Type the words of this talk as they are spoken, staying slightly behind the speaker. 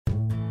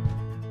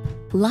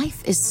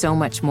Life is so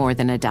much more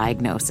than a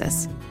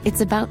diagnosis. It's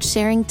about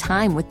sharing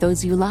time with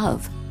those you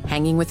love,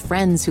 hanging with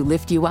friends who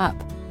lift you up,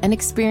 and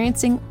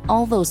experiencing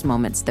all those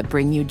moments that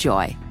bring you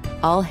joy.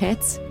 All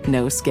hits,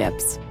 no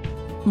skips.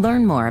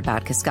 Learn more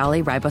about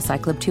Kisqali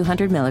Ribociclib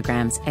 200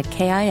 milligrams at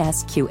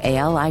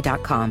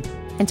KISQALI.com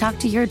and talk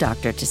to your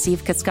doctor to see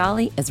if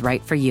Kisqali is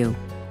right for you.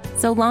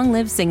 So long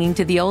live singing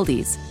to the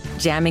oldies,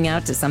 jamming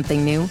out to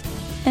something new,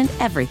 and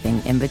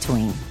everything in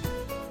between.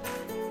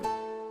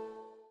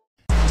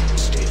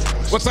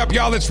 What's up,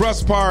 y'all? It's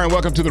Russ Parr, and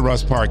welcome to the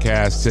Russ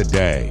Parrcast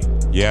today.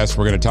 Yes,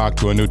 we're going to talk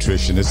to a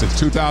nutritionist. It's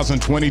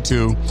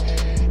 2022,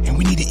 and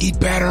we need to eat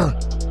better.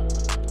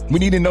 We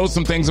need to know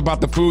some things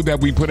about the food that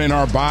we put in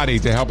our body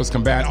to help us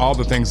combat all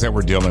the things that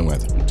we're dealing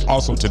with.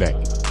 Also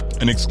today,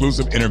 an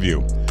exclusive interview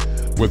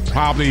with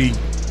probably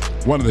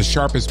one of the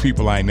sharpest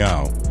people I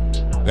know.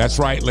 That's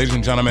right, ladies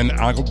and gentlemen,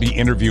 I'll be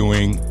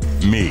interviewing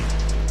me,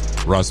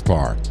 Russ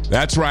Parr.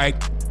 That's right.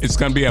 It's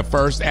going to be a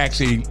first.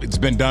 Actually, it's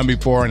been done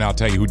before, and I'll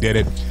tell you who did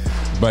it.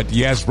 But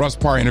yes, Russ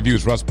Parr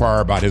interviews Russ Parr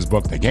about his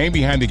book, The Game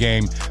Behind the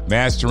Game,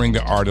 Mastering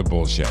the Art of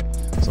Bullshit.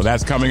 So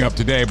that's coming up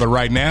today. But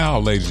right now,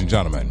 ladies and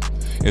gentlemen,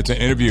 it's an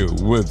interview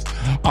with,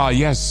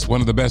 yes,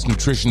 one of the best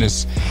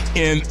nutritionists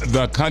in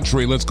the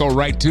country. Let's go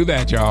right to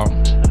that, y'all.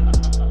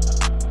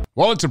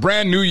 Well, it's a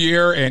brand new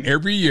year, and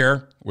every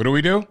year, what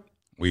do?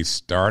 We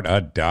start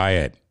a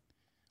diet.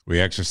 We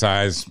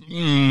exercise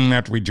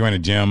after we join a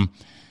gym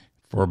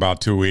for about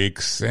 2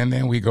 weeks, and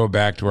then we go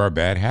back to our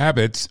bad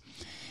habits.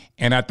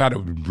 And I thought it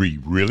would be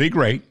really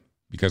great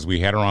because we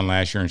had her on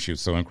last year and she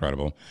was so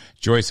incredible.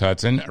 Joyce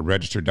Hudson, a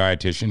registered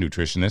dietitian,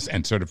 nutritionist,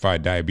 and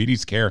certified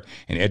diabetes care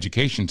and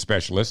education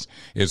specialist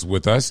is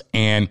with us.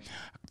 And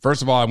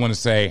first of all, I want to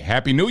say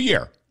Happy New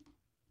Year.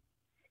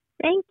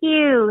 Thank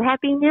you.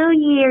 Happy New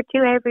Year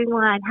to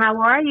everyone.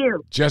 How are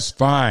you? Just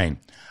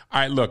fine.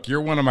 All right, look, you're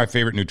one of my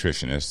favorite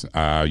nutritionists.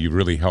 You've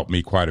really helped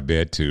me quite a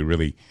bit to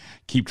really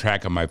keep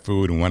track of my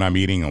food and what I'm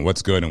eating and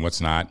what's good and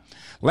what's not.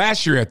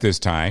 Last year at this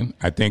time,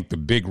 I think the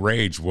big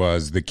rage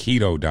was the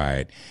keto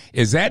diet.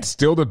 Is that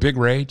still the big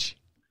rage?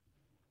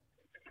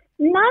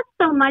 Not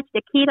so much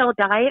the keto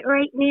diet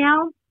right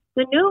now.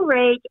 The new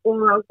rage,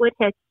 or what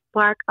has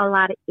sparked a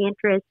lot of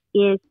interest,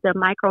 is the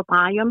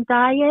microbiome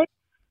diet,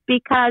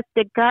 because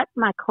the gut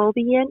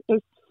microbiome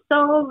is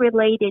so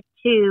related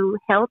to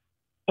health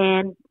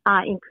and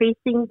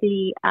increasing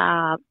the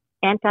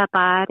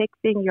antibiotics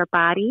in your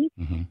body.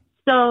 Mm-hmm.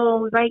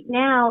 So right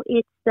now,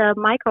 it's the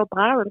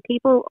microbiome.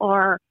 People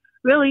are,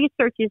 real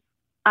research is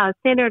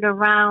centered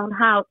around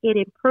how it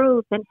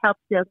improves and helps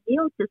the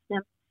immune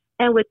system.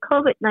 And with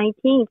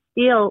COVID-19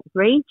 still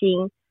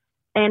raging,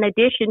 in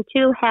addition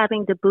to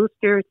having the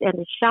boosters and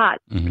the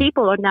shots, mm-hmm.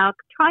 people are now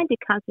trying to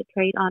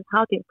concentrate on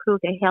how to improve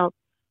their health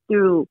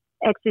through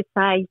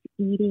exercise,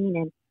 eating,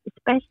 and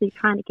especially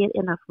trying to get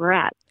enough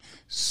rest.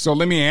 So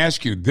let me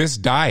ask you, this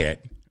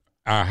diet,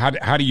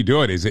 how do you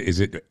do it? Is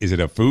it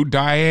a food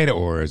diet,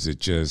 or is it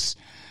just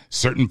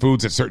certain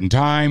foods at certain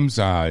times?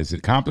 Is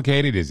it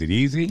complicated? Is it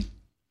easy?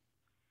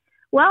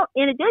 Well,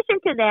 in addition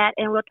to that,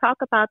 and we'll talk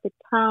about the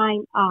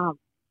time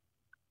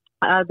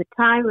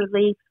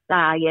release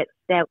diet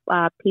that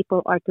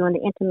people are doing, the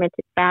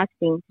intermittent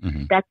fasting.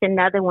 Mm-hmm. That's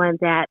another one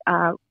that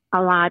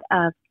a lot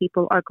of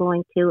people are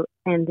going to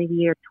in the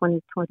year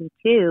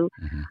 2022.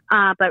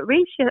 Mm-hmm. But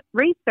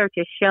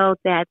researchers showed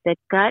that the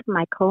gut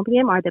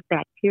microbiome, or the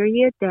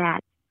bacteria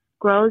that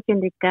grows in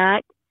the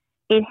gut,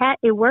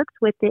 it works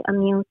with the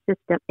immune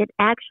system. It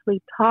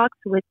actually talks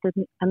with the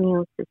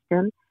immune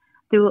system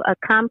through a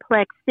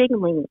complex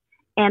signaling.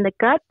 And the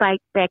gut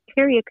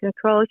bacteria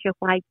controls your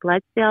white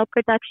blood cell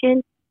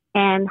production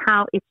and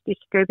how it's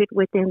distributed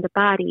within the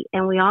body.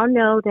 And we all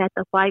know that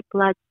the white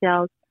blood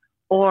cells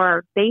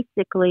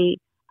basically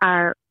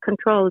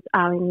controls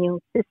our immune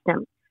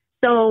system.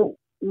 So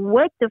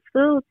with the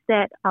foods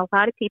that a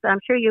lot of people, I'm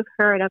sure you've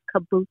heard of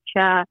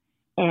kombucha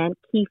and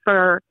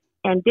kefir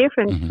and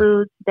different mm-hmm.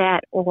 foods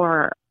that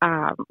are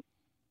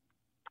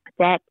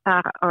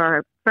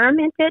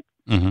fermented,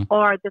 mm-hmm.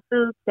 or the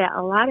foods that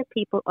a lot of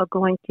people are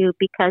going to,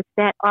 because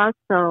that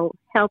also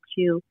helps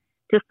you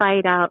to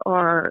fight out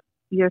or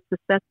your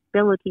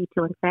susceptibility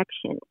to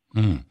infection.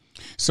 Mm.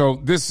 So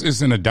this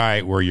isn't a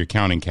diet where you're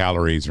counting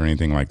calories or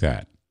anything like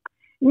that?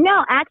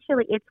 No,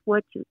 actually, it's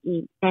what you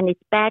eat. And it's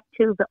back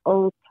to the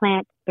old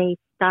plant-based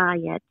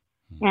diet,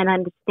 and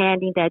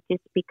understanding that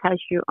just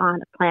because you're on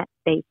a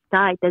plant-based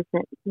diet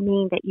doesn't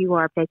mean that you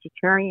are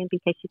vegetarian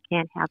because you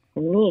can't have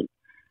some meat.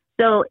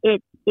 So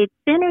it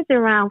centers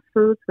around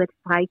foods with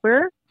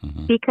fiber,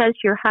 mm-hmm. because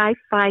your high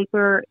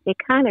fiber, it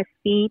kind of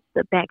feeds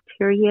the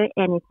bacteria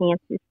and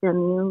enhances the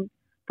immune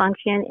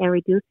function and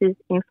reduces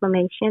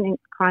inflammation and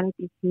chronic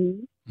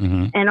disease.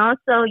 Mm-hmm. And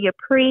also your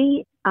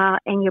pre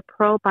and your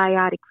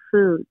probiotic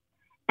foods.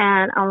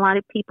 And a lot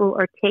of people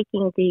are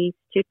taking these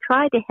to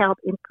try to help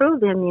improve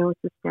the immune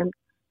system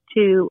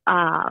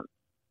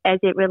as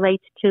it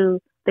relates to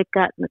the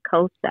gut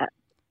mucosa.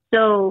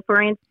 So,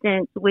 for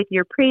instance, with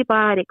your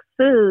prebiotic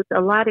foods,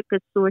 a lot of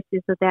good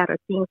sources of that are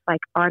things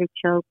like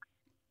artichokes,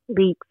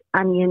 leeks,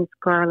 onions,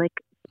 garlic,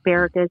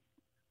 asparagus,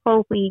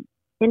 whole wheat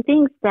and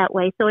things that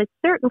way. So it's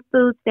certain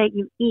foods that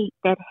you eat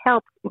that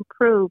helps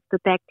improve the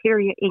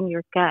bacteria in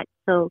your gut.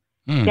 So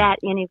that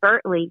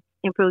inadvertently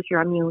improves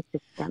your immune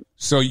system.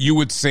 So you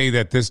would say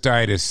that this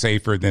diet is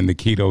safer than the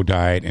keto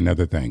diet and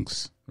other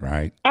things,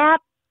 right?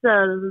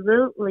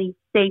 Absolutely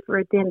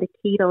safer than the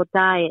keto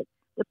diet.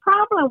 The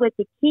problem with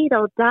the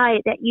keto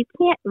diet that you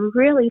can't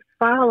really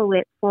follow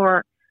it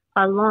for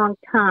a long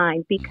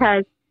time,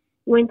 because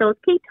when those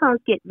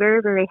ketones get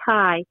very, very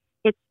high,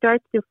 it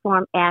starts to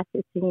form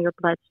acids in your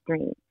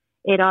bloodstream.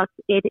 It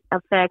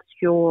affects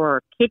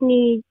your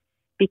kidneys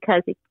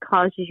because it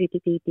causes you to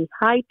be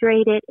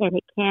dehydrated, and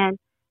it can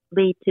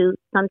lead to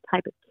some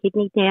type of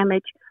kidney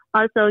damage.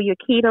 Also, your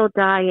keto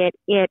diet,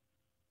 it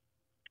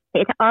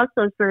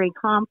also is very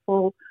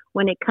harmful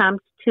when it comes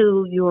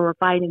to your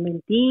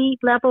vitamin D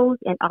levels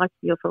and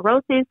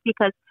osteoporosis,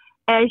 because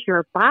as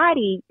your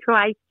body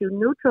tries to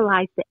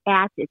neutralize the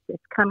acids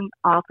that's coming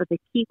off of the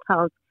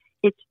ketones,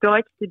 it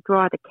starts to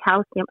draw the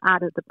calcium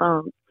out of the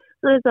bones.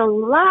 So there's a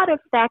lot of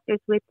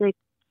factors with the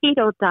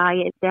keto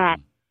diet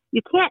that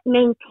you can't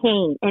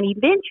maintain, and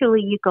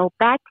eventually you go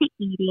back to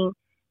eating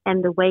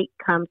and the weight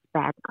comes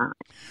back on.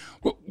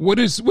 What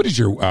is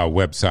your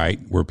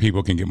website where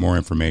people can get more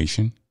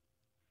information?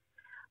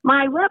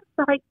 My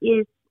website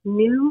is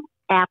New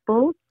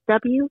Apples,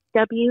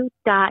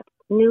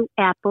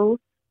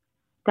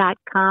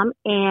 www.newapples.com,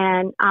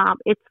 and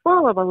it's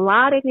full of a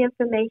lot of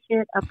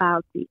information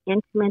about the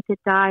intermittent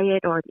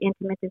diet or the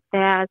intermittent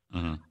fast,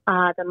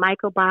 the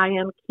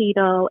microbiome,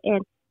 keto,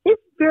 and this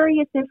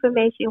various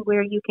information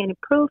where you can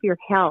improve your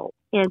health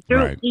and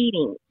through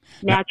eating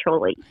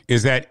naturally. Now,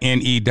 is that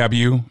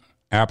NEW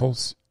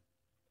apples?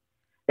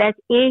 That's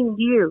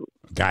NU.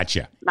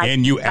 Gotcha. Like,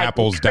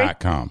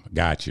 NUapples.com.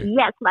 Gotcha.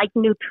 Yes, like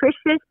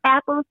nutritious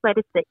apples, but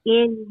it's the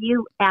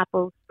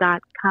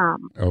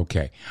NUapples.com.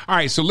 Okay. All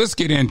right. So let's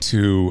get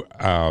into,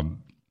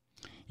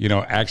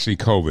 actually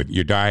COVID.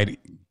 Your diet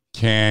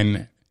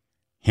can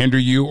hinder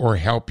you or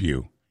help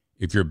you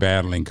if you're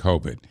battling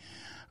COVID.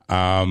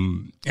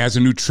 As a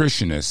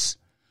nutritionist,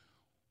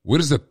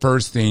 what is the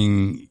first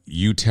thing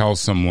you tell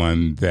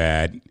someone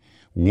that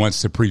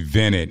wants to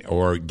prevent it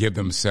or give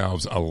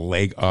themselves a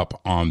leg up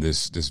on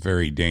this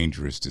very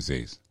dangerous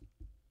disease?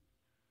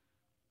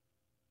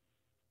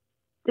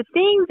 The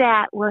thing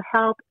that will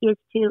help is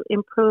to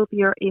improve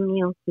your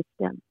immune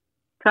system.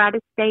 Try to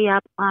stay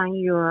up on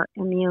your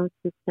immune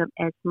system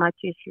as much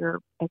as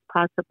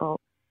possible.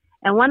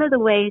 And one of the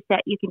ways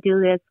that you can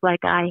do this,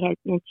 like I had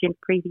mentioned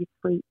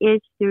previously,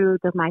 is through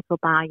the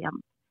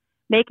microbiome.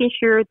 Making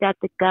sure that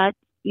the gut,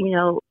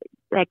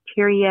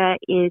 bacteria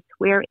is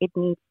where it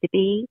needs to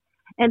be.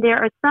 And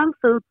there are some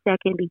foods that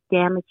can be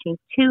damaging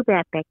to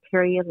that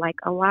bacteria, like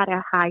a lot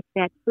of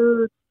high-fat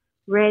foods,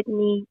 red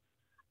meat,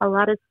 a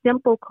lot of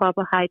simple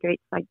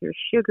carbohydrates like your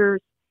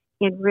sugars,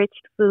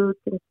 enriched foods,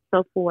 and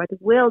so forth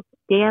will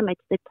damage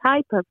the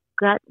type of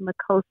gut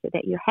mucosa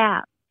that you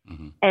have.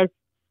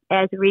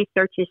 As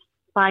research is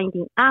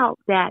finding out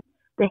that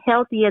the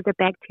healthier the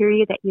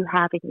bacteria that you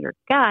have in your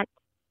gut,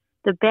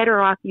 the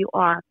better off you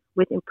are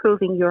with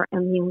improving your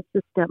immune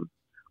system.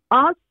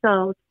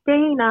 Also,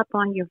 staying up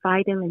on your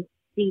vitamin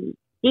C,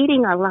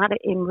 eating a lot of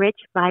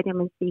enriched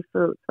vitamin C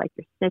foods like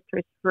your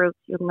citrus fruits,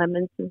 your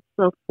lemons, and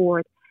so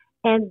forth.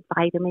 And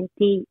vitamin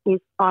D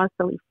is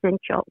also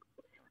essential.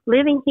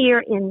 Living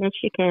here in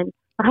Michigan,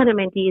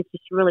 vitamin D is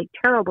just really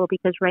terrible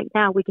because right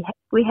now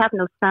we have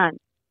no sun.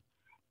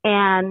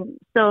 And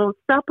so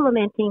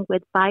supplementing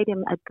with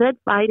a good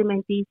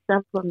vitamin D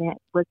supplement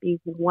would be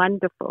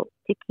wonderful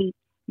to keep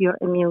your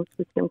immune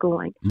system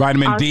going.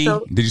 Vitamin D?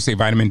 Did you say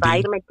vitamin D?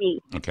 Vitamin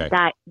D. Okay.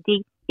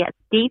 Yes,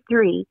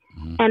 D3.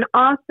 And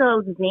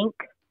also zinc.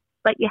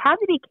 But you have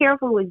to be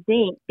careful with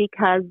zinc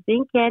because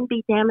zinc can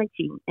be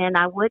damaging. And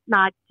I would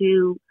not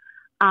do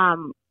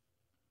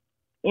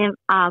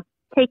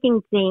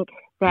taking zinc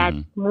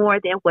that's more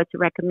than what's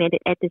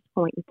recommended at this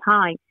point in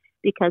time,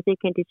 because it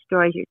can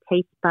destroy your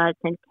taste buds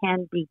and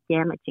can be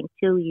damaging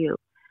to you.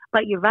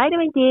 But your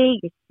vitamin D,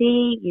 your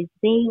C, your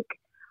zinc,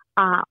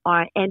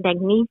 and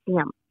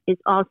magnesium is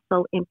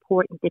also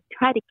important to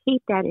try to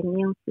keep that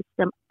immune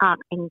system up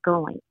and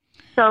going.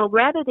 So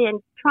rather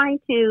than trying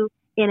to,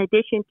 in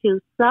addition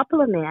to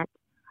supplement,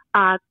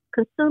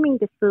 consuming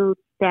the foods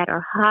that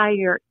are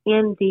higher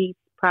in these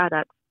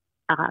products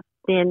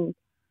than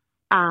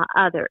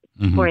others.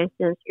 For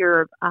instance,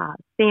 your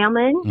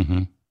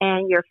salmon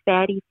and your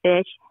fatty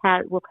fish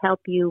will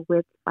help you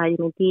with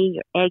vitamin D.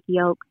 Your egg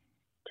yolks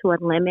to a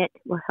limit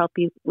will help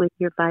you with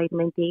your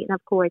vitamin D. And,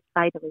 of course,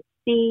 vitamin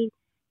C,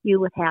 you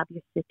would have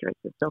your citrus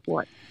and so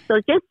forth. So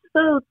just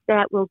foods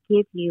that will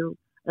give you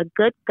a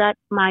good gut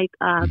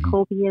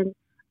microbiome,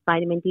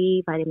 vitamin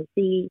D, vitamin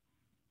C,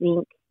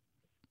 zinc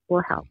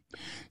will help.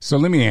 So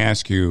let me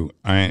ask you,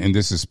 and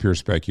this is pure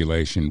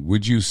speculation,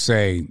 would you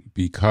say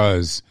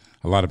because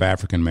a lot of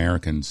African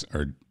Americans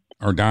are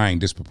dying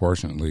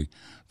disproportionately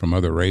from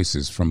other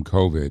races from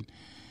COVID,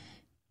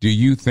 do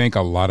you think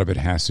a lot of it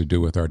has to do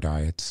with our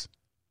diets?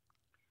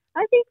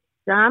 I think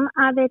some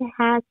of it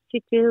has to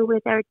do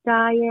with our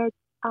diet,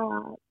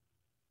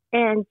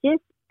 and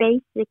just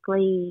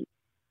basically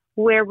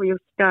where we're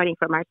starting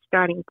from, our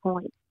starting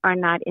points, are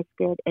not as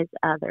good as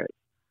others.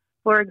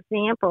 For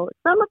example,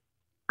 some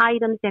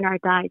items in our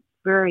diet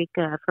are very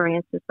good. For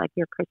instance, like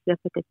your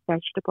cruciferous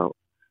vegetables,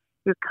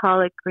 your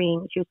collard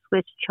greens, your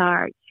Swiss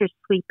chards, your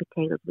sweet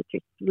potatoes, which are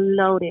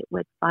loaded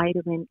with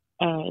vitamin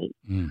A.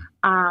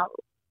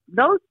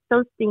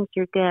 Those things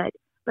are good.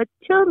 But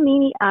too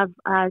many of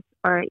us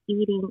are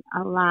eating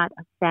a lot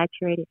of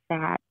saturated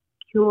fat,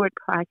 cured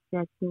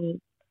processed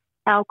meat.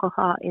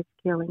 Alcohol is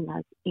killing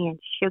us, and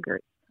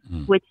sugars,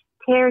 which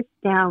tears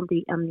down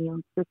the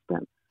immune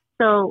system.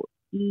 So,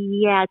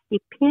 yes,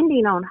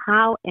 depending on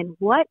how and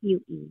what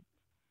you eat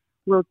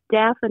will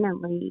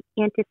definitely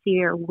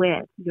interfere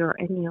with your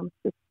immune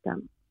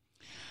system.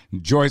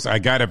 Joyce, I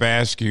got to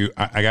ask you,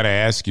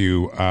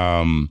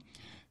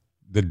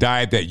 the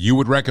diet that you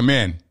would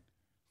recommend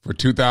for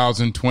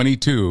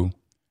 2022,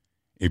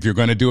 if you're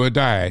going to do a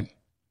diet,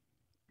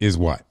 is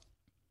what?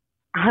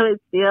 I would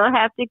still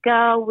have to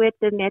go with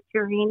the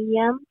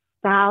Mediterranean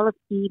style of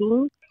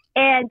eating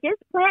and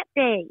just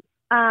plant-based,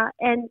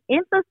 and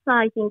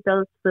emphasizing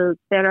those foods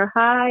that are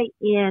high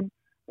in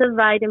the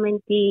vitamin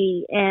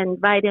D and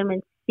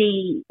vitamin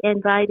C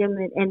and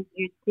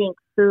your zinc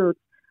foods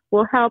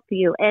will help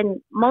you.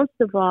 And most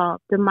of all,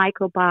 the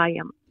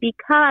microbiome,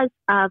 because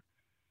of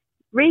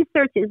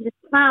research has just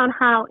found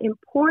how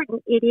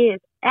important it is.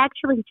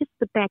 Actually, just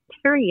the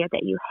bacteria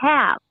that you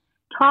have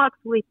talks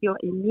with your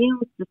immune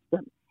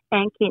system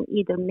and can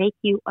either make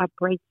you or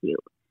break you.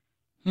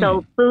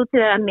 So foods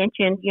that I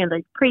mentioned,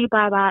 the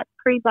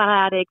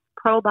prebiotics,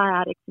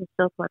 probiotics, and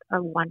so forth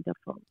are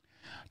wonderful.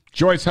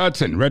 Joyce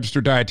Hudson,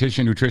 registered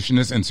dietitian,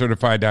 nutritionist, and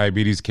certified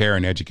diabetes care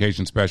and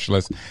education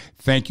specialist.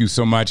 Thank you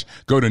so much.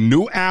 Go to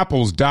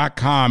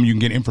newapples.com. You can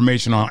get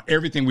information on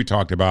everything we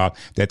talked about.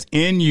 That's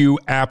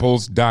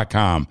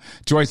newapples.com.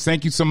 Joyce,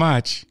 thank you so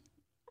much.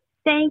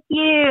 Thank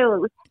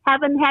you.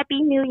 Have a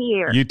happy new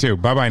year. You too.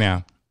 Bye-bye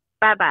now.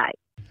 Bye-bye.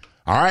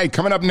 All right,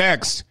 coming up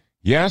next.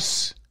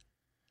 Yes,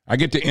 I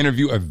get to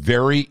interview a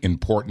very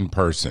important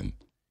person.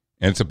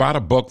 And it's about a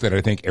book that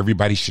I think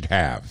everybody should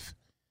have.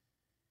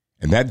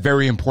 And that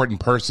very important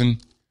person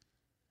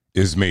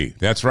is me.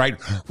 That's right.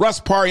 Russ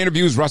Parr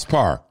interviews Russ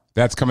Parr.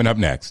 That's coming up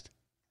next.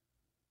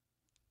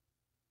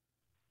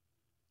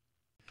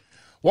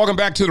 Welcome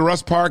back to the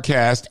Russ Parr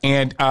Cast.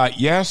 And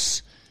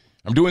yes,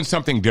 I'm doing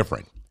something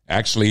different.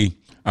 Actually,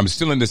 I'm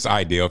still in this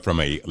idea from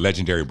a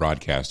legendary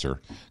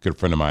broadcaster, good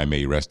friend of mine, may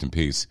he rest in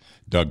peace,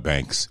 Doug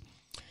Banks.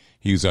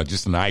 He's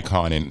just an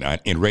icon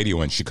in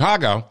radio in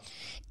Chicago.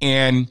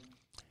 And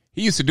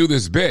he used to do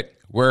this bit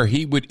where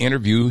he would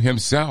interview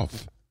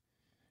himself.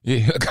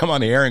 He'll come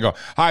on the air and go,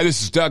 "Hi,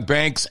 this is Doug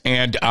Banks,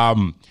 and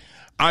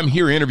I'm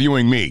here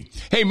interviewing me.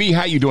 Hey, me,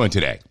 how you doing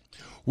today?"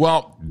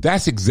 Well,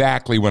 that's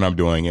exactly what I'm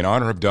doing in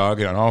honor of Doug,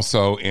 and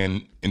also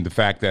in the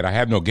fact that I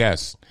have no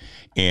guests.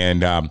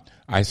 And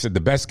I said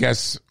the best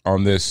guest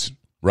on this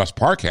Russ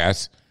Parr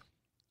Cast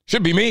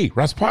should be me,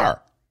 Russ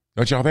Parr.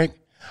 Don't y'all think?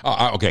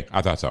 Okay,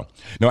 I thought so.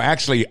 No,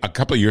 actually, a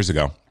couple of years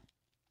ago,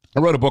 I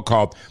wrote a book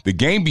called The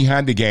Game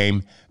Behind the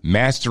Game,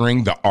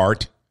 Mastering the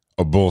Art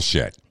of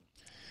Bullshit.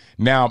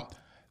 Now,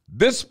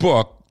 this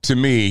book, to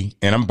me,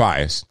 and I'm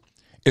biased,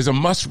 is a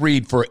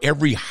must-read for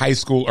every high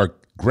school or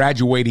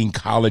graduating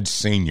college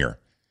senior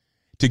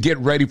to get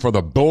ready for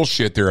the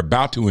bullshit they're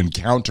about to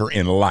encounter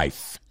in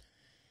life.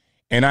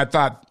 And I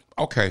thought,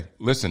 okay,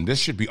 listen, this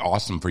should be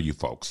awesome for you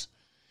folks.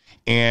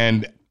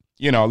 And,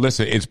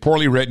 listen, it's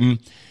poorly written.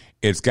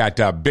 It's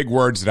got big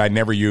words that I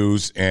never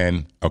use.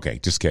 And, okay,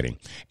 just kidding.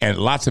 And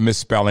lots of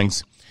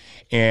misspellings.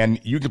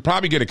 And you could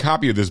probably get a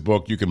copy of this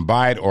book. You can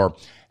buy it, or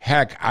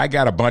heck, I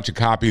got a bunch of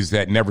copies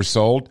that never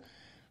sold,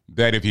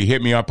 that if you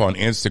hit me up on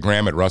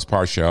Instagram at Russ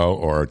Parr Show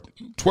or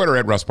Twitter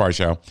at Russ Parr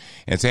Show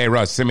and say, "Hey,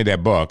 Russ, send me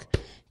that book.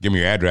 Give me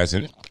your address,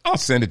 and I'll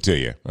send it to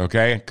you,"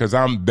 okay? Because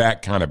I'm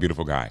that kind of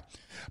beautiful guy.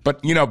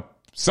 But,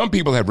 some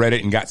people have read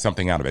it and got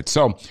something out of it.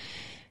 So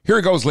here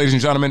it goes, ladies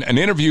and gentlemen, an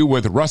interview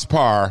with Russ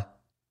Parr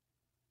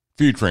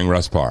featuring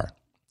Russ Parr.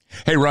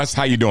 Hey, Russ,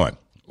 how you doing?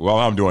 Well,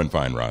 I'm doing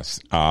fine, Russ.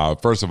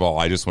 First of all,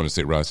 I just want to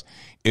say, Russ,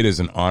 it is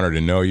an honor to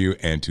know you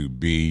and to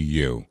be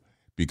you,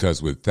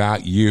 because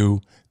without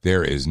you,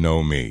 there is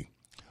no me.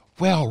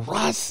 Well,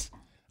 Russ,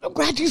 I'm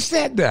glad you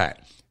said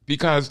that,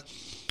 because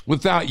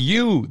without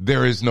you,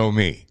 there is no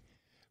me.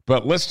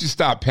 But let's just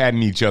stop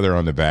patting each other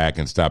on the back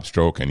and stop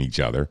stroking each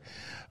other,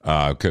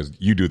 because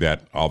you do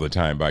that all the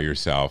time by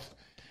yourself,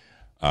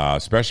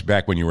 especially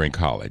back when you were in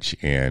college.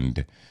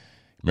 And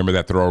remember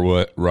that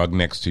throw rug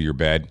next to your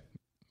bed?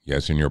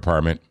 Yes, in your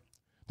apartment.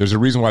 There's a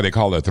reason why they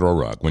call it a throw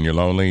rug. When you're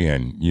lonely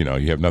and, you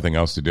have nothing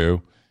else to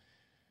do,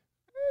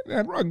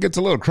 that rug gets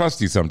a little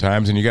crusty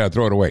sometimes and you got to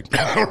throw it away.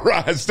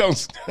 Russ,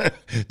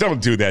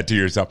 don't do that to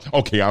yourself.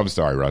 Okay, I'm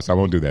sorry, Russ. I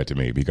won't do that to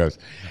me, because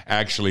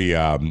actually,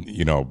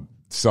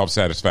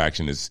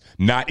 self-satisfaction is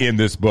not in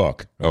this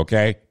book,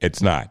 okay?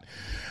 It's not.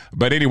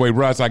 But anyway,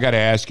 Russ, I got to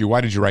ask you,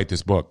 why did you write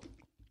this book?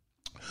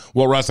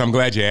 Well, Russ, I'm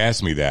glad you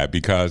asked me that,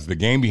 because The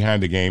Game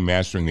Behind the Game,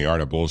 Mastering the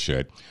Art of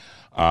Bullshit,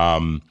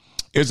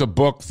 is a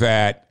book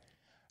that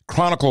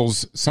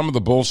chronicles some of the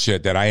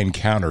bullshit that I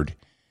encountered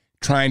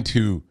trying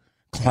to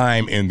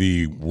climb in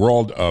the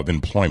world of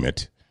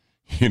employment,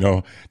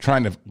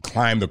 trying to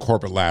climb the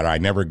corporate ladder. I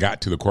never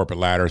got to the corporate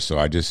ladder, so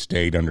I just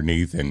stayed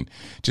underneath and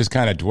just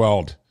kind of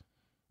dwelled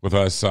with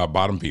us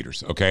bottom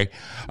feeders, okay?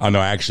 No,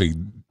 actually,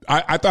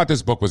 I thought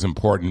this book was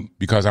important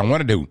because I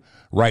wanted to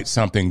write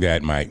something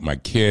that my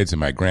kids and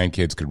my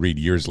grandkids could read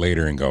years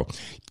later and go,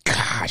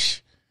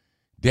 gosh,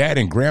 Dad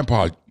and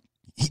Grandpa,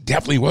 he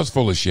definitely was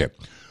full of shit.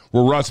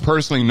 Well, Russ,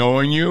 personally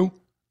knowing you,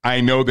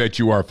 I know that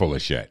you are full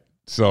of shit.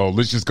 So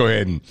let's just go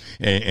ahead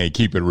and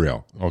keep it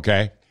real,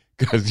 okay?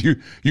 Because you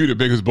the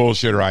biggest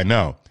bullshitter I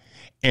know.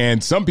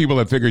 And some people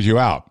have figured you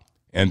out,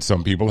 and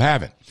some people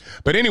haven't.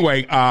 But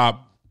anyway,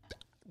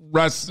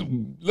 Russ,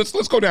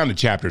 let's go down the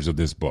chapters of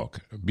this book,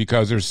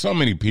 because there's so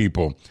many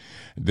people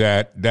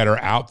that are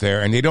out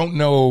there, and they don't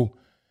know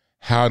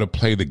how to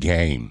play the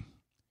game.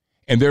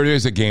 And there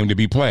is a game to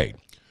be played.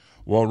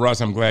 Well, Russ,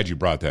 I'm glad you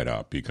brought that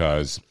up,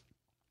 because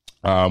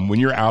when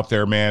you're out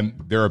there, man,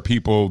 there are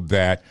people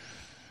that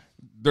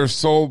their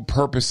sole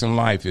purpose in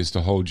life is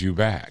to hold you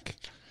back.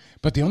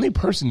 But the only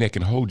person that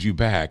can hold you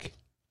back,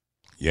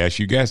 yes,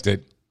 you guessed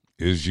it,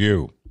 is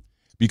you.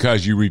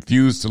 Because you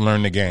refuse to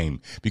learn the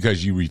game,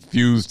 because you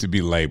refuse to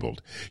be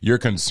labeled. You're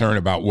concerned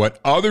about what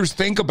others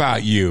think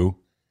about you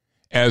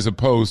as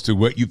opposed to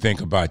what you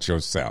think about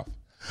yourself.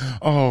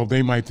 Oh,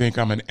 they might think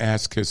I'm an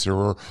ass kisser,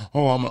 or,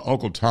 oh, I'm an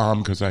Uncle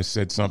Tom because I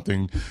said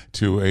something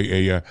to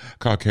a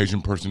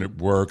Caucasian person at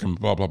work and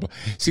blah, blah, blah.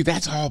 See,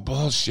 that's all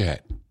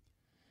bullshit.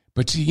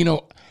 But, see,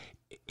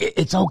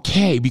 it's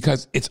okay,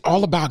 because it's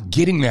all about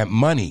getting that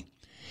money.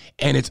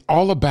 And it's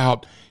all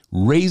about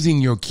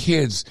raising your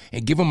kids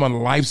and give them a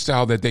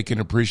lifestyle that they can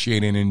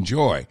appreciate and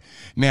enjoy.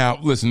 Now,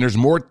 listen, there's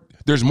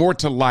more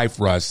to life,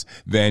 Russ,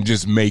 than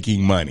just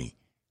making money.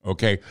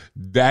 Okay,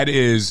 that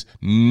is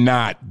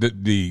not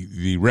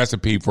the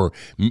recipe for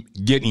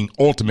getting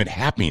ultimate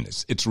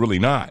happiness. It's really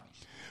not.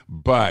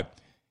 But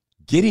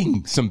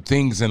getting some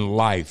things in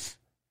life,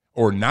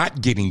 or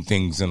not getting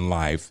things in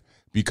life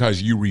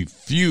because you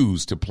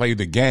refuse to play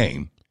the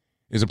game,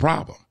 is a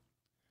problem.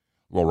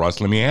 Well, Russ,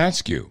 let me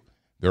ask you.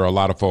 There are a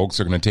lot of folks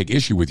that are going to take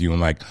issue with you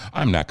and like,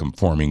 I'm not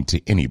conforming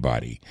to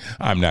anybody.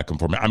 I'm not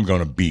conforming. I'm going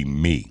to be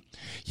me.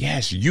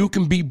 Yes, you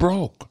can be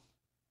broke.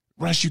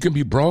 Russ, you can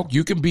be broke.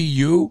 You can be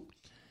you.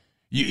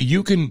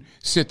 You can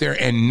sit there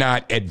and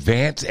not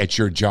advance at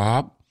your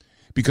job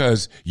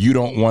because you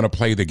don't want to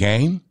play the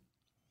game.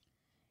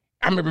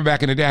 I remember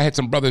back in the day, I had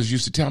some brothers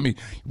used to tell me,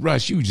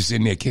 Russ, you just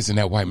sitting there kissing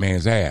that white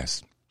man's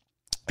ass.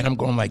 And I'm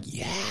going like,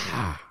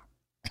 yeah.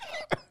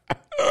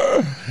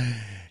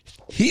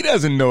 He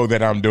doesn't know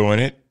that I'm doing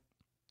it.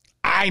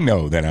 I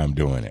know that I'm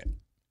doing it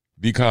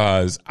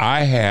because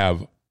I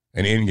have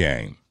an end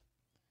game.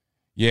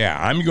 Yeah,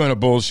 I'm going to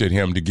bullshit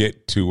him to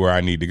get to where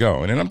I need to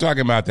go. And then I'm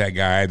talking about that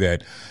guy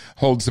that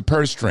holds the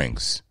purse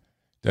strings,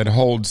 that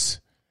holds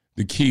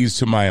the keys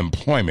to my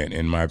employment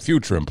and my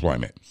future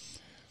employment.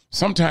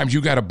 Sometimes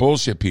you got to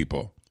bullshit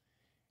people.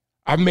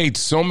 I've made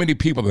so many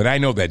people that I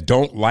know that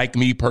don't like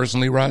me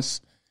personally,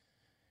 Russ,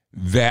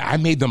 that I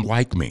made them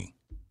like me.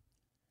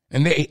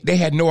 And they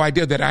had no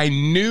idea that I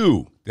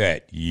knew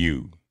that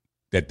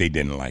they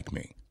didn't like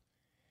me.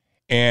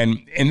 And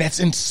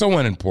that's so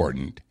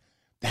unimportant.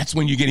 That's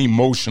when you get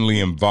emotionally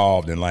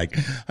involved and like,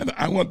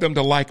 I want them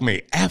to like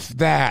me. F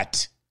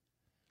that.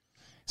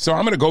 So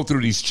I'm going to go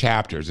through these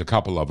chapters, a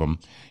couple of them,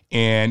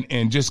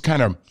 and just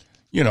kind of,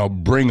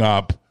 bring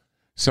up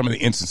some of the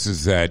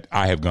instances that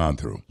I have gone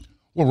through.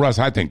 Well, Russ,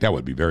 I think that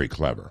would be very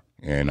clever,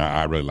 and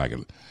I really like it.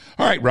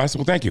 All right, Russ,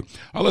 well, thank you.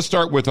 Let's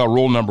start with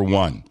rule number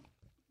 1.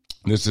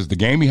 This is The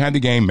Game Behind the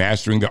Game,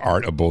 Mastering the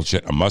Art of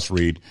Bullshit, a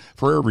must-read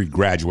for every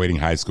graduating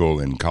high school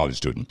and college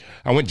student.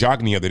 I went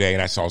jogging the other day,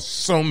 and I saw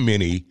so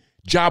many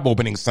job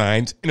opening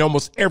signs in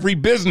almost every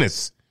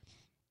business.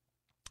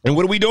 And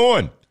what are we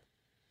doing?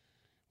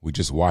 We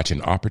just watch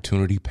an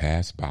opportunity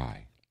pass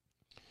by.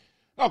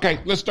 Okay,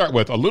 let's start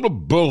with a little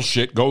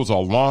bullshit goes a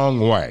long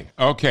way.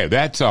 Okay,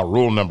 that's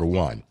rule number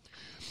 1.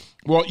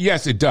 Well,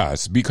 yes, it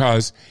does,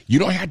 because you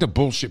don't have to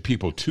bullshit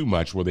people too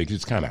much where they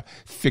just kind of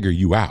figure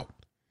you out.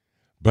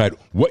 But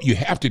what you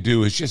have to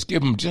do is just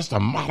give them just a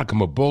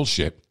modicum of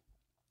bullshit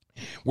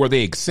where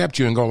they accept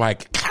you and go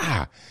like,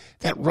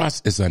 that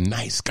Russ is a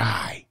nice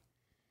guy.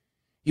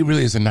 He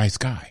really is a nice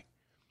guy.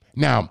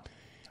 Now,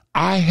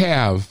 I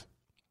have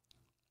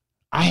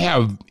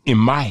in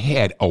my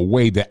head a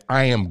way that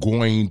I am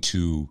going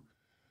to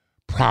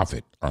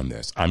profit on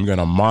this. I'm going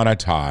to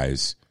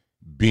monetize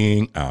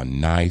being a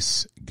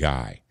nice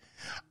guy.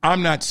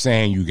 I'm not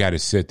saying you got to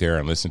sit there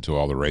and listen to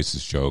all the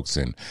racist jokes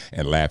and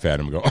laugh at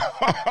them and go,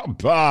 oh,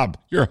 Bob,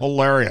 you're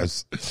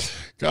hilarious.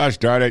 Gosh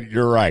darn it,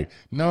 you're right.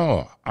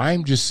 No,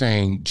 I'm just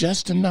saying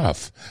just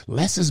enough.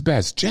 Less is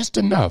best. Just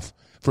enough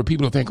for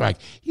people to think like,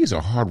 he's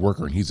a hard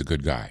worker and he's a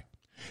good guy.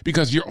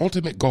 Because your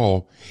ultimate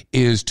goal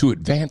is to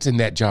advance in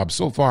that job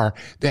so far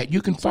that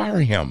you can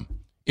fire him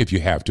if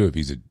you have to, if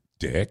he's a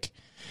dick.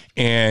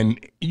 And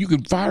you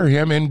can fire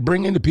him and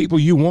bring in the people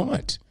you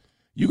want.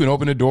 You can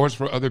open the doors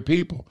for other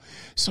people.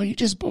 So you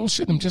just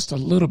bullshit them just a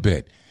little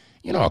bit.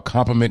 A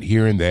compliment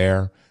here and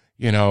there,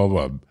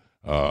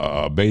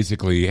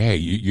 basically, hey,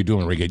 you're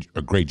doing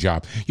a great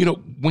job. You know,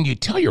 when you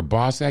tell your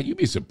boss that, you'd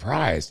be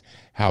surprised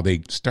how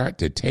they start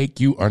to take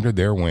you under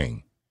their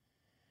wing.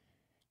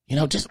 You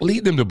know, just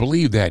lead them to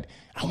believe that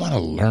I want to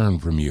learn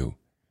from you.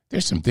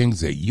 There's some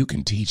things that you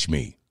can teach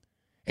me.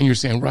 And you're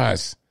saying,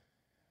 Russ,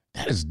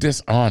 that is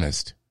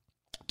dishonest.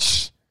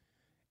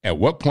 At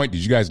what point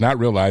did you guys not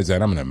realize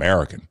that I'm an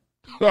American?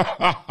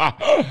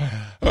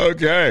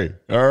 Okay.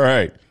 All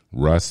right.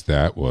 Russ,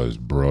 that was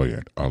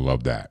brilliant. I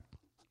love that.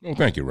 Well,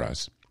 thank you,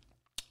 Russ.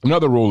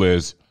 Another rule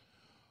is,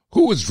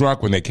 who was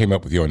drunk when they came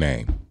up with your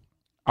name?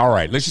 All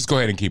right. Let's just go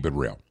ahead and keep it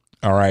real.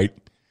 All right.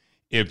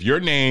 If your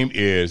name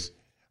is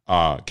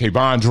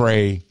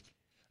Kevondre,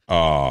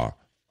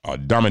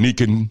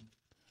 Dominican,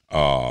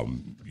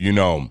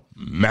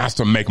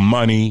 Master Make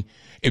Money.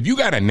 If you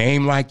got a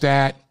name like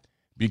that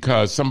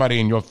because somebody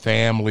in your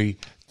family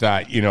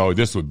thought,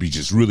 this would be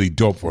just really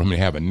dope for him to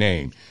have a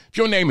name. If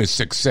your name is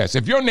Success,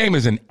 if your name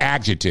is an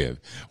adjective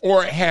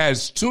or it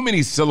has too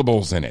many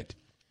syllables in it,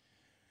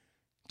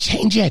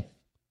 change it.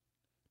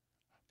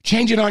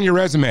 Change it on your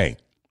resume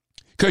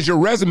because your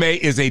resume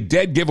is a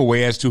dead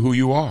giveaway as to who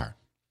you are.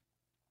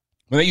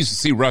 When they used to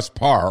see Russ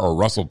Parr or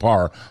Russell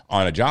Parr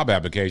on a job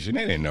application,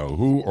 they didn't know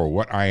who or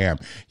what I am.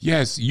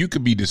 Yes, you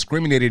could be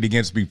discriminated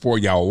against before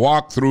y'all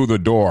walk through the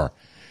door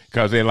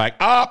because they're like,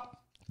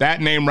 that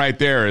name right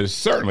there is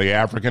certainly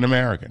African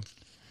American.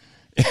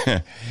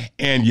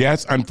 And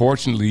yes,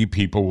 unfortunately,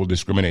 people will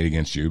discriminate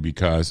against you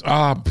because,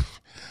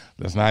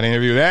 let's not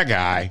interview that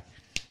guy.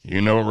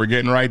 You know what we're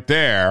getting right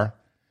there.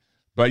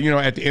 But,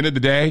 at the end of the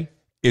day,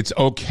 it's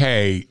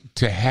okay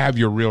to have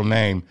your real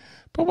name,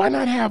 but why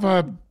not have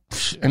an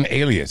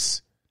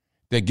alias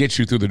that gets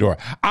you through the door?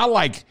 I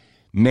like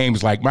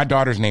names like my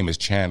daughter's name is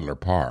Chandler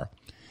Parr.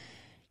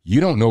 You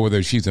don't know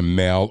whether she's a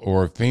male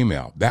or a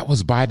female. That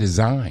was by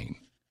design.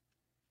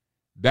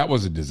 That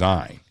was a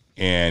design,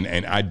 and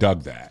I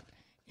dug that,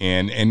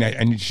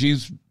 and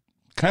she's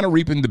kind of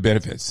reaping the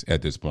benefits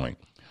at this point.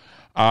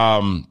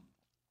 I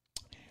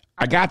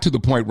got to the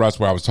point, Russ,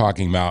 where I was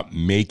talking about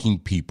making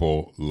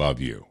people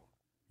love you.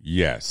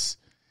 Yes.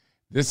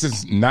 This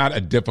is not a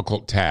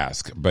difficult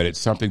task, but it's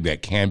something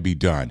that can be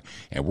done.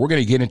 And we're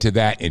going to get into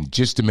that in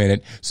just a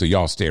minute, so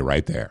y'all stay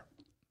right there.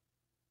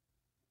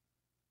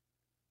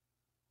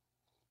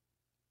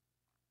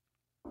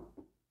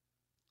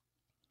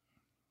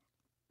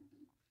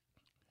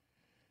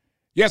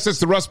 Yes, it's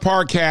the Russ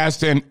Parr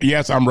Cast, and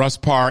yes, I'm Russ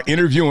Parr,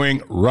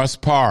 interviewing Russ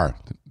Parr,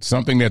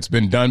 something that's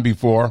been done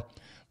before.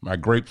 My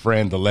great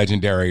friend, the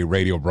legendary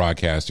radio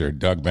broadcaster,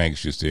 Doug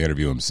Banks, used to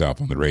interview himself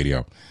on the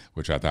radio,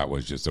 which I thought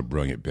was just a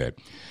brilliant bit.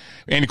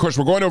 And, of course,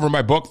 we're going over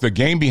my book, The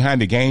Game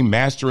Behind the Game,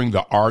 Mastering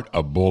the Art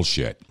of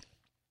Bullshit.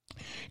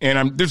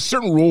 And there's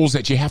certain rules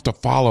that you have to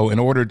follow in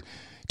order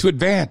to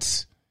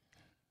advance.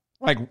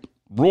 Like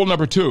rule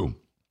number 2.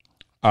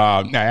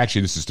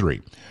 Actually, this is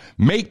 3.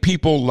 Make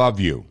people love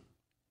you,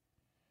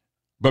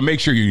 but make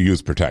sure you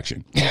use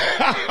protection.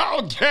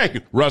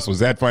 Okay. Russ, was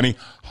that funny?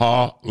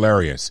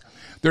 Hilarious.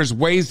 There's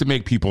ways to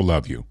make people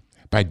love you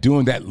by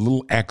doing that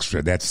little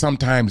extra, that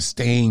sometimes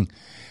staying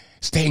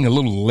a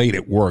little late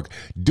at work,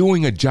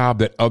 doing a job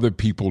that other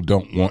people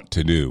don't want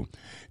to do,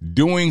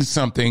 doing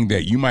something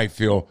that you might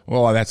feel,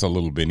 well, that's a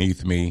little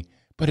beneath me,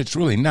 but it's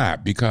really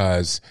not,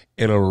 because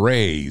it'll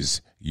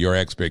raise your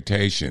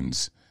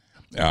expectations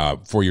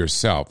for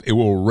yourself. It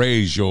will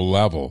raise your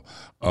level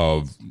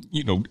of,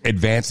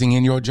 advancing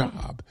in your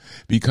job,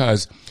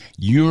 because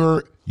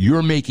you're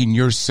making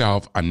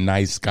yourself a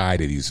nice guy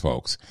to these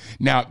folks.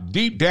 Now,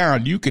 deep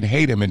down, you can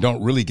hate them and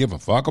don't really give a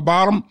fuck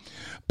about them,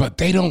 but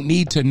they don't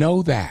need to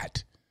know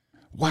that.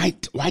 Why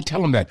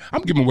tell them that?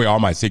 I'm giving away all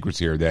my secrets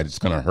here that it's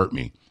going to hurt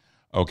me,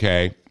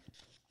 okay?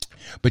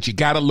 But you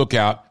got to look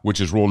out,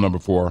 which is rule number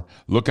 4,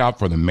 look out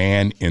for the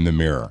man in the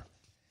mirror,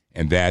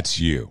 and that's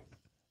you.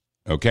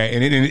 Okay,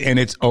 and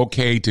it's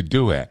okay to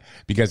do it,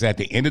 because at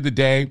the end of the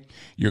day,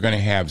 you're going to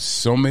have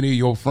so many of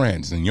your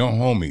friends and your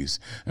homies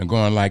and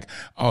going like,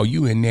 oh,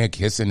 you in there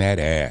kissing that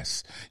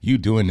ass, you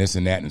doing this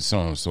and that and so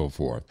on and so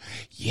forth.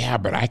 Yeah,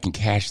 but I can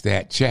cash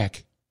that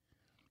check,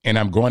 and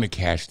I'm going to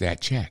cash that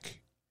check.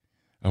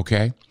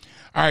 Okay?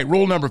 All right,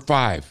 rule number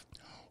 5,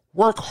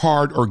 work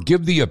hard or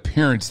give the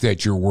appearance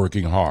that you're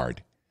working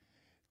hard.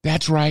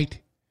 That's right.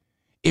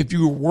 If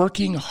you're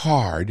working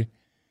hard,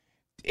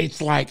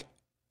 it's like,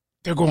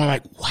 they're going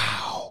like,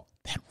 wow,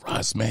 that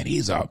Russ, man,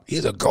 he's a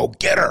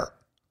go-getter.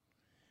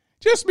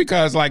 Just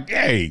because, like,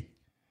 hey,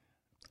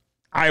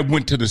 I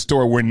went to the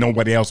store where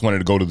nobody else wanted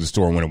to go to the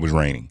store when it was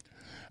raining.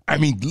 I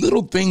mean,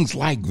 little things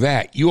like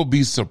that, you'll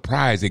be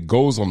surprised. It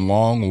goes a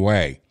long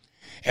way.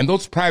 And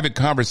those private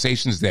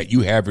conversations that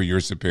you have with your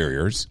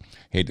superiors,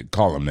 hate to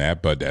call them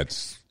that, but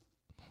that's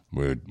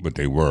what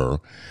they were.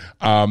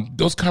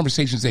 Those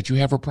conversations that you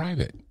have are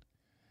private.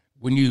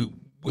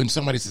 When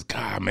somebody says,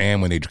 God, man,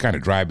 when they kind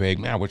of dry bag,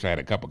 man, I wish I had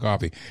a cup of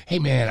coffee. Hey,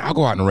 man, I'll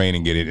go out in the rain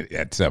and get it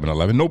at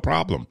 7-Eleven. No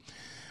problem.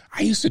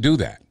 I used to do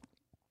that.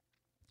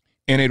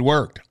 And it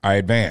worked. I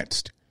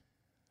advanced.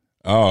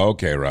 Oh,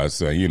 okay,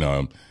 Russ.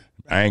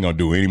 I ain't going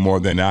to do any more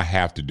than I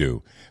have to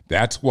do.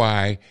 That's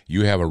why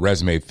you have a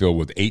resume filled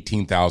with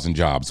 18,000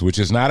 jobs, which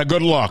is not a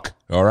good look.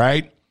 All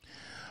right.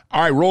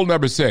 All right. Rule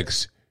number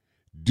 6,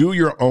 do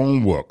your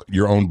own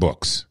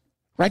books.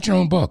 Write your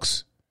own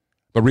books.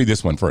 But read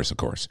this one first, of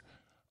course.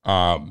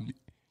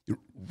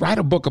 Write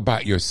a book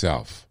about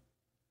yourself.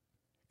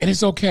 And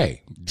it's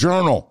okay.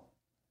 Journal.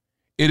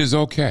 It is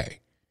okay.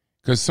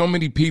 Because so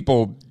many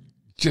people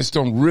just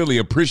don't really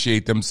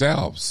appreciate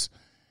themselves.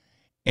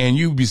 And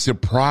you'd be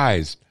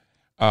surprised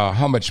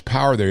how much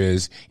power there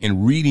is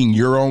in reading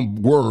your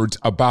own words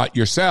about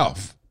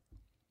yourself.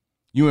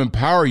 You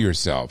empower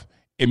yourself.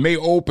 It may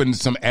open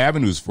some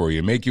avenues for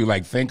you, make you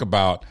think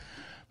about,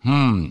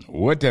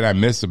 what did I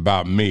miss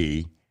about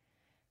me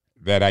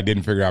that I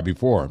didn't figure out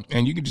before?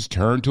 And you can just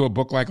turn to a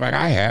book like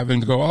I have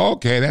and go,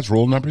 okay, that's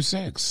rule number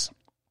 6.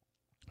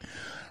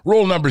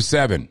 Rule number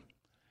 7,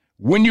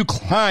 when you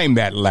climb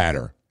that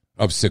ladder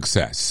of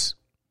success,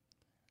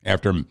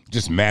 after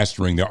just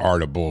mastering the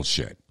art of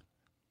bullshit,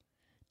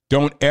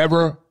 don't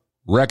ever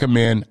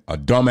recommend a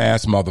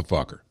dumbass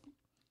motherfucker.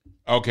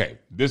 Okay,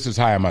 this is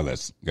high on my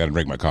list. Got to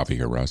drink my coffee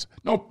here, Russ.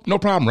 No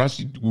problem, Russ.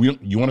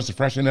 You want us to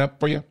freshen it up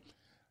for you?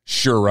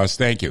 Sure, Russ.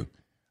 Thank you.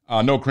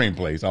 No cream,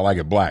 please. I like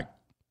it black.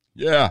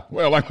 Yeah,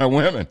 well, like my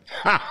women.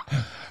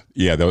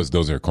 Yeah,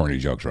 those are corny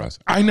jokes, Russ.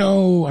 I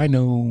know.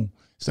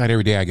 It's not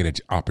every day I get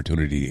an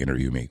opportunity to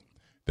interview me.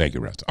 Thank you,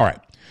 Russ. All right.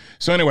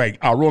 So anyway,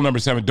 rule number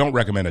 7, don't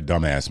recommend a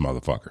dumbass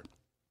motherfucker.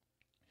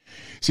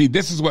 See,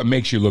 this is what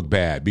makes you look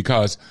bad,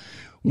 because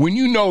when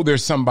you know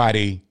there's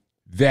somebody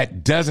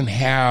that doesn't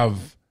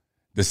have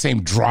the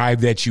same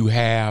drive that you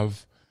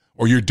have,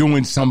 or you're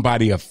doing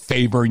somebody a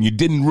favor and you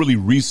didn't really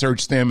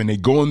research them and they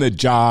go on the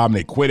job and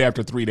they quit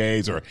after 3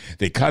 days, or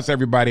they cuss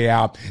everybody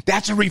out,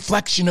 that's a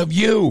reflection of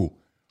you.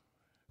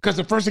 Because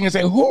the first thing I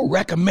say, who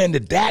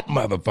recommended that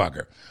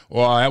motherfucker?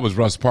 Well, that was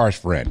Russ Parr's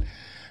friend.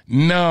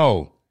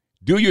 No.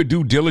 Do your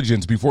due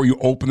diligence before you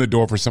open the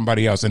door for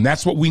somebody else. And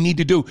that's what we need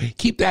to do.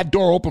 Keep that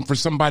door open for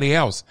somebody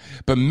else.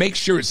 But make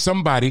sure it's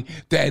somebody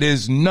that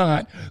is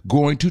not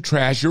going to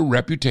trash your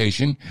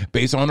reputation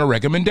based on a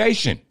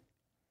recommendation.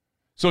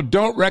 So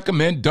don't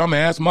recommend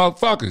dumbass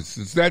motherfuckers.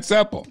 It's that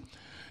simple.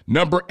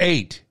 Number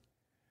 8,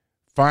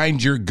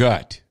 find your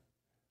gut.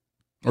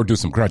 Or do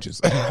some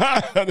crunches.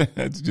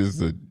 That's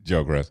just a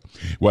joke, Russ.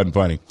 Wasn't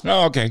funny.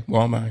 Oh, okay.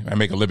 Well, I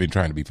make a living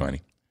trying to be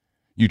funny.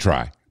 You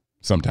try.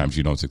 Sometimes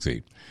you don't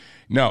succeed.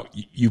 No,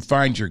 you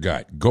find your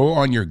gut. Go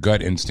on your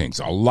gut instincts.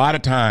 A lot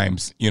of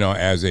times,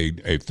 as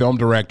a film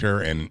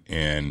director and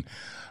a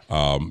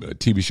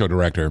TV show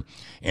director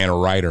and a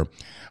writer,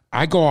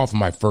 I go off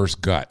my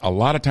first gut. A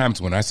lot of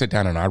times when I sit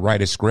down and I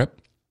write a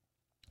script,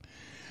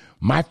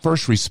 my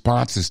first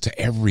responses to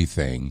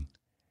everything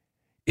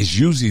is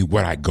usually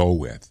what I go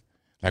with.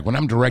 Like when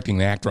I'm directing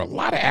an actor, a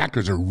lot of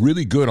actors are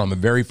really good on the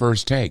very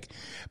first take,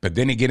 but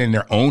then they get in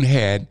their own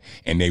head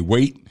and they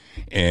wait,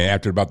 and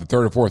after about the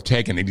 3rd or 4th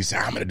take, and they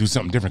decide, I'm going to do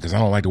something different because I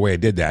don't like the way I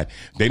did that.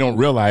 They don't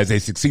realize they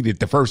succeeded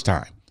the first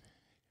time.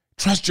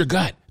 Trust your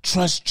gut.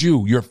 Trust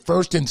you. Your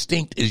first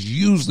instinct is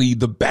usually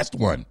the best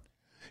one.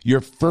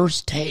 Your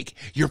first take,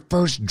 your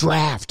first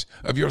draft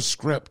of your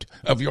script,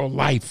 of your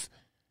life.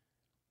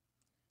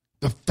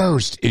 The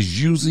first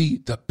is usually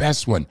the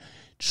best one.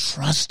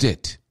 Trust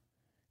it.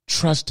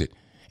 Trust it.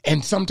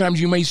 And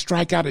sometimes you may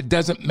strike out. It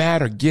doesn't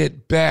matter.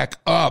 Get back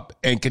up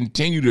and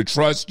continue to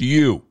trust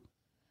you.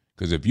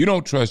 Because if you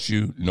don't trust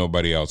you,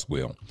 nobody else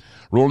will.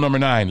 Rule number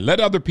 9, let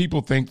other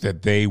people think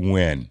that they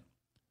win.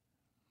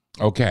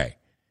 Okay.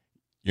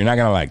 You're not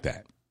going to like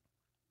that.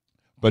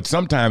 But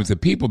sometimes the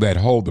people that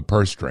hold the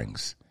purse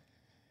strings,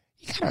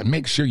 you got to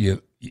make sure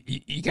you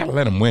got to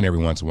let them win every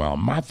once in a while.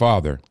 My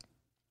father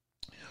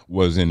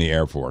was in the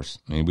Air Force,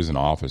 and he was an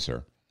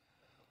officer.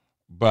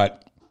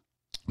 But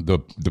the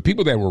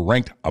people that were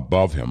ranked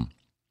above him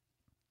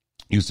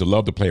used to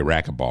love to play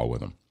racquetball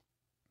with him.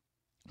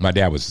 My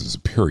dad was a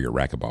superior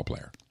racquetball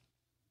player.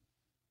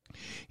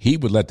 He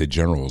would let the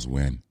generals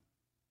win.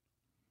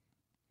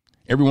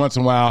 Every once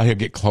in a while, he'll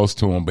get close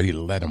to them, but he'd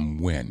let them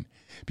win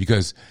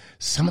because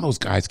some of those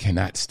guys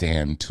cannot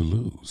stand to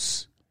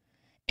lose.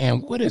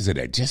 And what is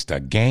it? Just a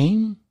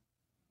game?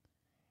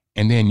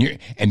 And then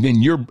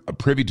you're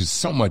privy to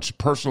so much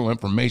personal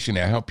information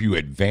that help you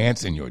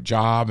advance in your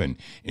job and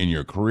in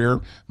your career.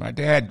 My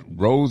dad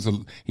rose.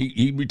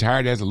 He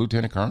retired as a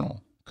lieutenant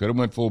colonel. Could have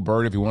went full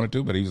bird if he wanted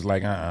to, but he was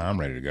like, I'm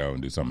ready to go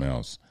and do something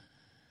else.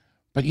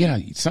 But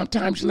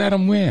sometimes you let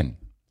them win.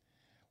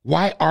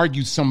 Why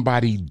argue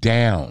somebody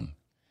down,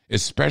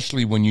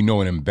 especially when you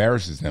know it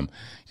embarrasses them?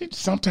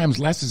 Sometimes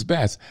less is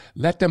best.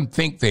 Let them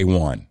think they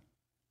won.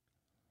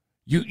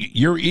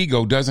 Your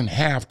ego doesn't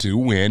have to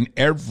win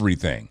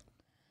everything.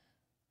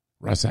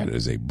 Russ, that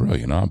is a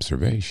brilliant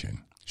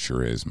observation.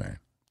 Sure is, man.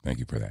 Thank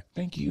you for that.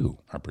 Thank you.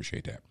 I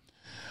appreciate that.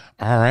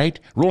 All right.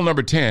 Rule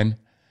number 10,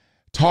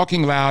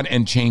 talking loud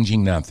and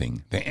changing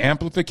nothing. The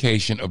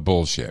amplification of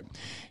bullshit.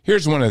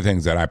 Here's one of the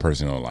things that I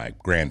personally don't like,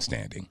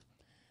 grandstanding.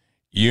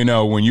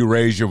 When you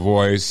raise your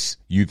voice,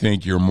 you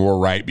think you're more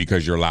right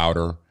because you're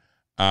louder.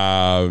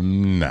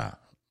 No,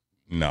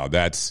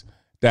 that's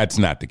That's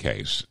not the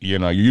case.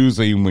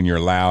 Usually when you're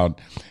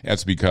loud,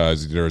 that's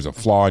because there's a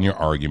flaw in your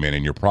argument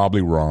and you're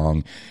probably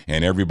wrong,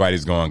 and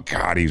everybody's going,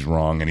 God, he's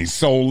wrong, and he's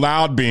so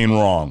loud being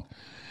wrong.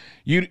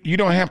 You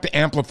don't have to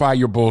amplify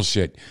your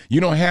bullshit. You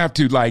don't have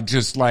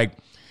to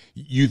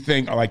you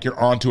think like you're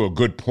onto a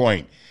good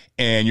point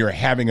and you're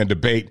having a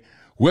debate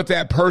with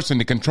that person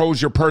that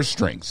controls your purse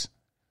strings.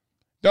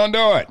 Don't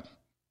do it.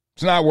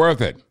 It's not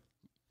worth it.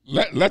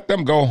 Let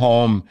them go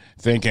home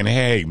thinking,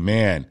 hey,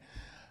 man,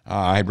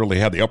 I really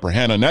had the upper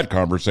hand in that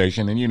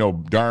conversation.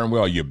 And darn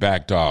well you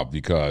backed off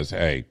because,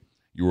 hey,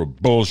 you were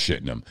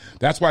bullshitting them.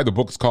 That's why the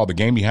book is called The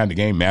Game Behind the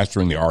Game,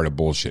 Mastering the Art of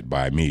Bullshit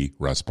by me,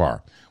 Russ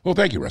Parr. Well,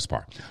 thank you, Russ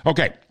Parr.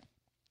 Okay.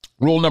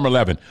 Rule number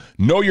 11,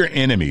 know your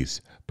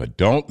enemies, but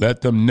don't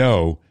let them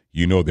know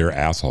you know they're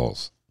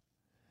assholes.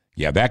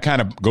 Yeah, that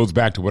kind of goes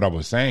back to what I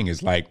was saying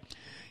is like,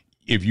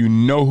 if you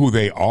know who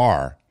they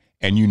are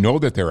and you know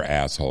that they're an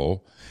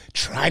asshole,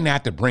 try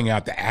not to bring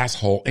out the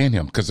asshole in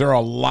him, because there are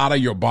a lot of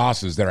your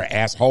bosses that are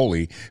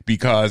assholey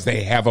because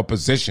they have a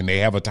position, they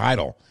have a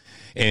title,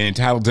 and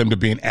entitles them to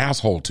be an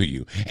asshole to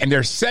you. And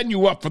they're setting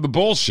you up for the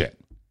bullshit.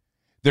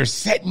 They're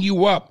setting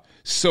you up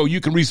so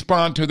you can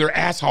respond to their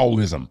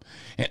assholism.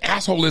 And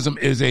assholism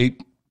is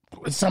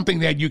something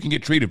that you can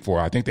get treated for.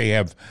 I think they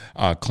have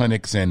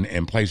clinics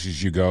and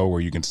places you go where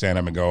you can stand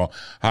up and go,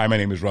 hi, my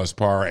name is Russ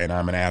Parr, and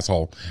I'm an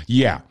asshole.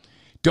 Yeah.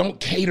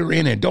 Don't cater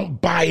in and don't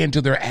buy into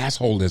their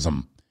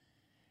assholism.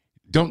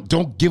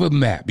 Don't give them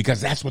that, because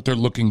that's what they're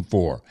looking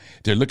for.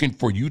 They're looking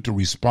for you to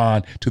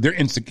respond to their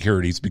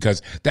insecurities,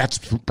 because that's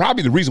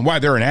probably the reason why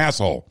they're an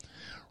asshole.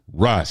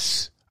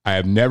 Russ,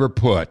 I never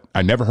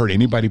heard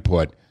anybody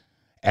put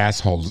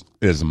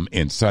assholism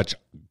in such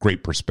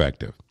great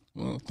perspective.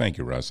 Well, thank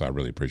you, Russ. I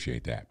really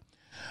appreciate that.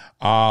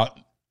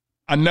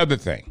 Another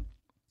thing,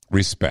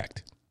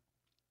 respect.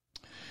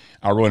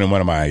 I wrote in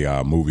one of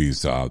my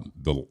movies,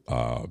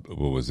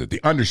 The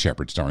Under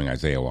Shepherd, starring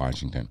Isaiah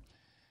Washington,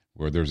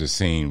 where there's a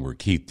scene where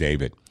Keith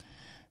David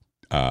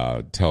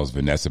tells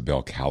Vanessa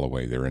Bell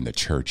Calloway, they're in the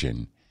church,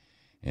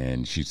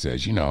 and she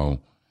says,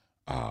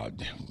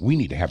 we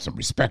need to have some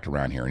respect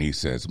around here. And he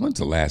says, when's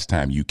the last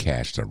time you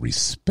cashed a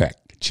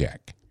respect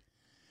check?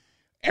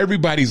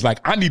 Everybody's like,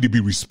 I need to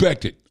be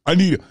respected.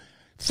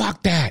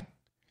 Fuck that.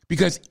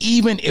 Because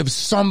even if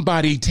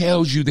somebody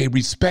tells you they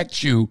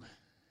respect you,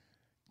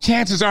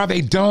 chances are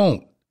they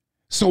don't.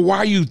 So why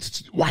are you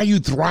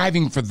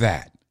thriving for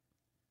that?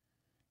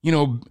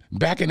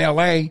 Back in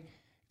L.A.,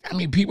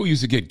 people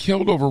used to get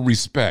killed over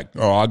respect.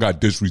 Oh, I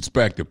got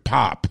disrespected.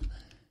 Pop.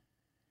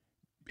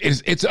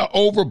 It's an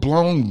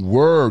overblown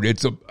word.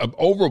 It's an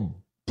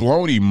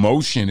overblown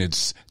emotion.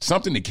 It's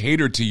something to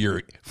cater to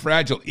your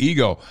fragile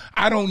ego.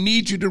 I don't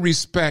need you to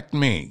respect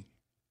me.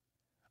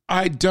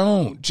 I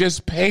don't.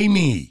 Just pay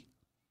me.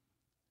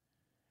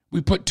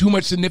 We put too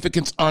much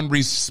significance on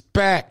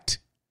respect.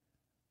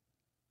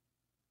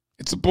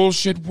 It's a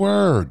bullshit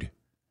word.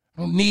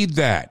 I don't need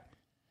that.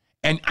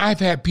 And I've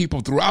had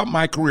people throughout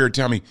my career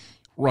tell me,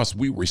 Russ,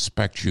 we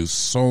respect you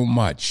so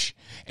much.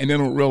 And they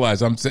don't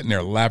realize I'm sitting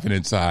there laughing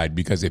inside,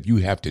 because if you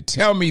have to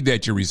tell me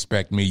that you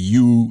respect me,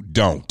 you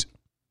don't.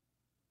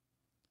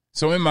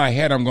 So in my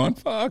head, I'm going,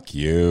 fuck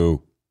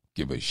you.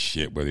 Give a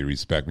shit whether you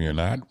respect me or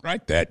not.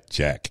 Write that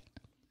check.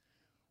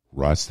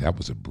 Russ, that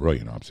was a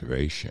brilliant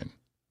observation.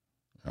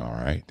 All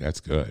right, that's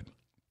good.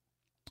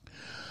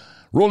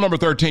 Rule number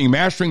 13,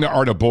 mastering the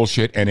art of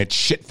bullshit and its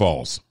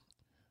shitfalls.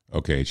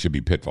 Okay, it should be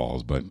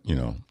pitfalls, but,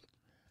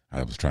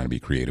 I was trying to be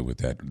creative with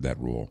that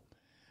rule.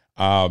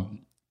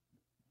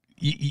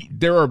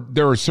 There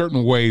are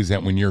certain ways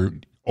that when you're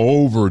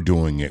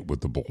overdoing it with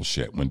the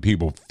bullshit, when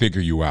people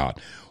figure you out,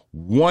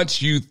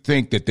 once you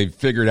think that they've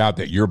figured out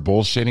that you're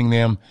bullshitting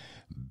them,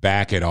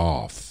 back it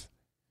off.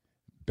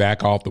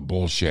 Back off the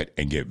bullshit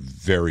and get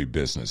very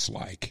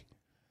businesslike.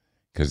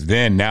 Because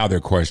then now they're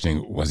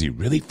questioning, was he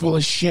really full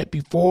of shit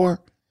before?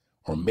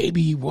 Or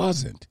maybe he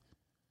wasn't.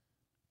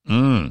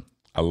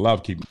 I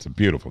love keeping, it's a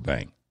beautiful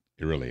thing.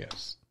 It really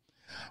is.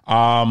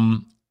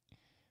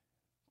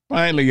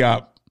 Finally,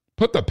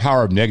 put the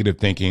power of negative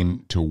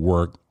thinking to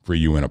work for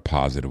you in a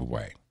positive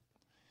way.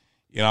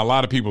 A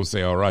lot of people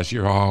say, oh, Russ,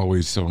 you're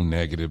always so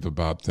negative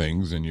about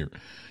things, and you're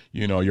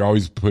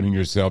always putting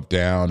yourself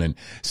down. And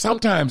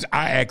sometimes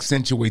I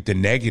accentuate the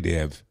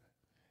negative.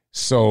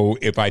 So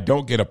if I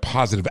don't get a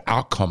positive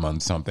outcome on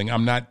something,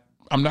 I'm not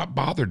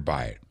bothered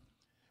by it.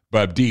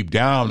 But deep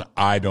down,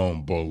 I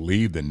don't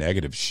believe the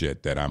negative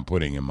shit that I'm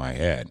putting in my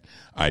head.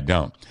 I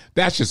don't.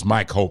 That's just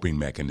my coping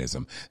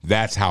mechanism.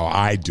 That's how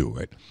I do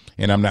it.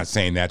 And I'm not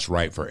saying that's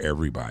right for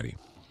everybody.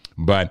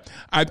 But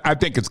I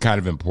think it's kind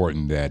of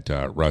important that,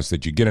 Russ,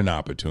 that you get an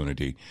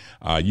opportunity.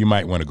 You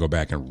might want to go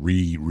back and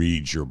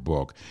reread your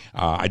book.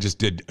 I just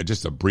did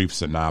just a brief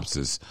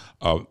synopsis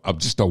of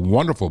just a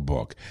wonderful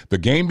book, The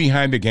Game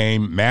Behind the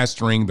Game,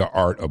 Mastering the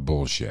Art of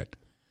Bullshit.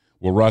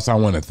 Well, Russ, I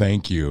want to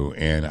thank you,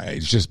 and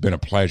it's just been a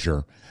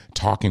pleasure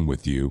talking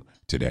with you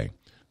today.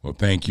 Well,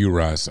 thank you,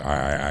 Russ.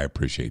 I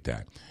appreciate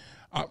that.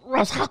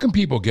 Russ, how can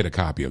people get a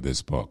copy of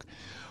this book?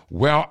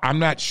 Well, I'm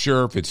not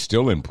sure if it's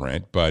still in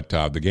print, but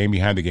The Game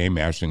Behind the Game,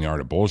 Mastering the Art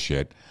of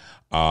Bullshit.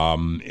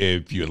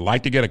 If you'd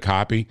like to get a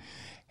copy,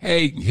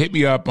 hey, hit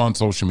me up on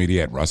social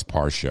media at Russ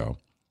Parr Show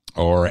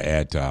or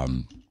at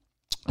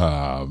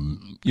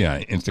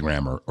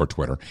Instagram or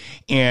Twitter.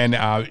 And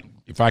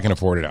if I can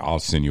afford it, I'll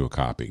send you a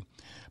copy.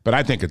 But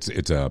I think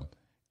it's a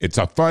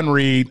fun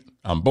read.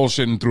 I'm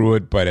bullshitting through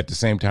it, but at the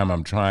same time,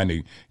 I'm trying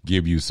to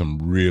give you some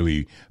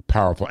really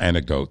powerful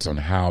anecdotes on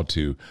how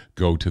to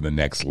go to the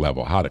next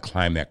level, how to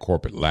climb that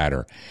corporate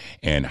ladder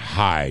and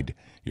hide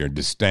your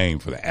disdain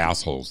for the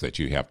assholes that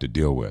you have to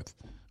deal with.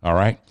 All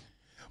right?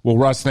 Well,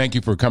 Russ, thank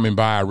you for coming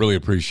by. I really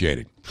appreciate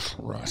it.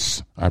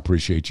 Russ, I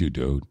appreciate you,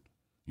 dude.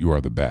 You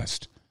are the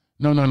best.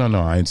 No.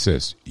 I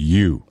insist.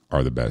 You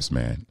are the best,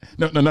 man.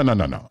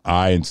 No.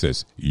 I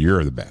insist.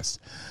 You're the best.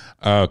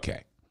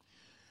 Okay.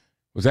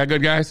 Was that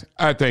good, guys?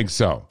 I think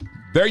so.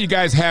 There you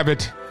guys have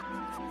it.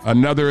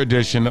 Another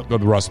edition of the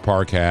Russ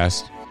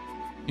Parcast.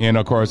 And,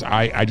 of course,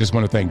 I just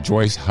want to thank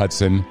Joyce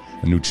Hudson,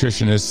 a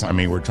nutritionist. I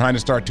mean, we're trying to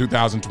start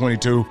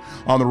 2022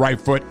 on the right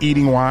foot,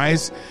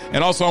 eating-wise.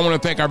 And also, I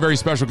want to thank our very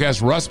special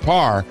guest, Russ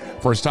Parr,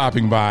 for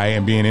stopping by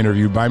and being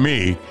interviewed by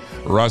me,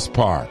 Russ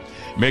Parr.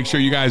 Make sure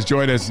you guys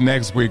join us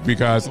next week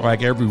because,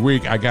 like every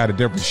week, I got a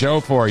different show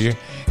for you.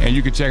 And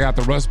you can check out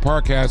the Russ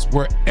Parcast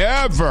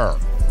wherever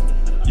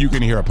you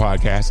can hear a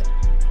podcast.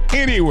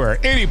 Anywhere,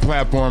 any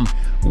platform,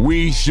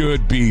 we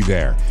should be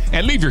there.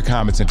 And leave your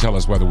comments and tell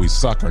us whether we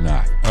suck or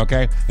not,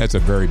 okay? That's a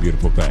very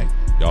beautiful thing.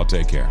 Y'all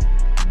take care.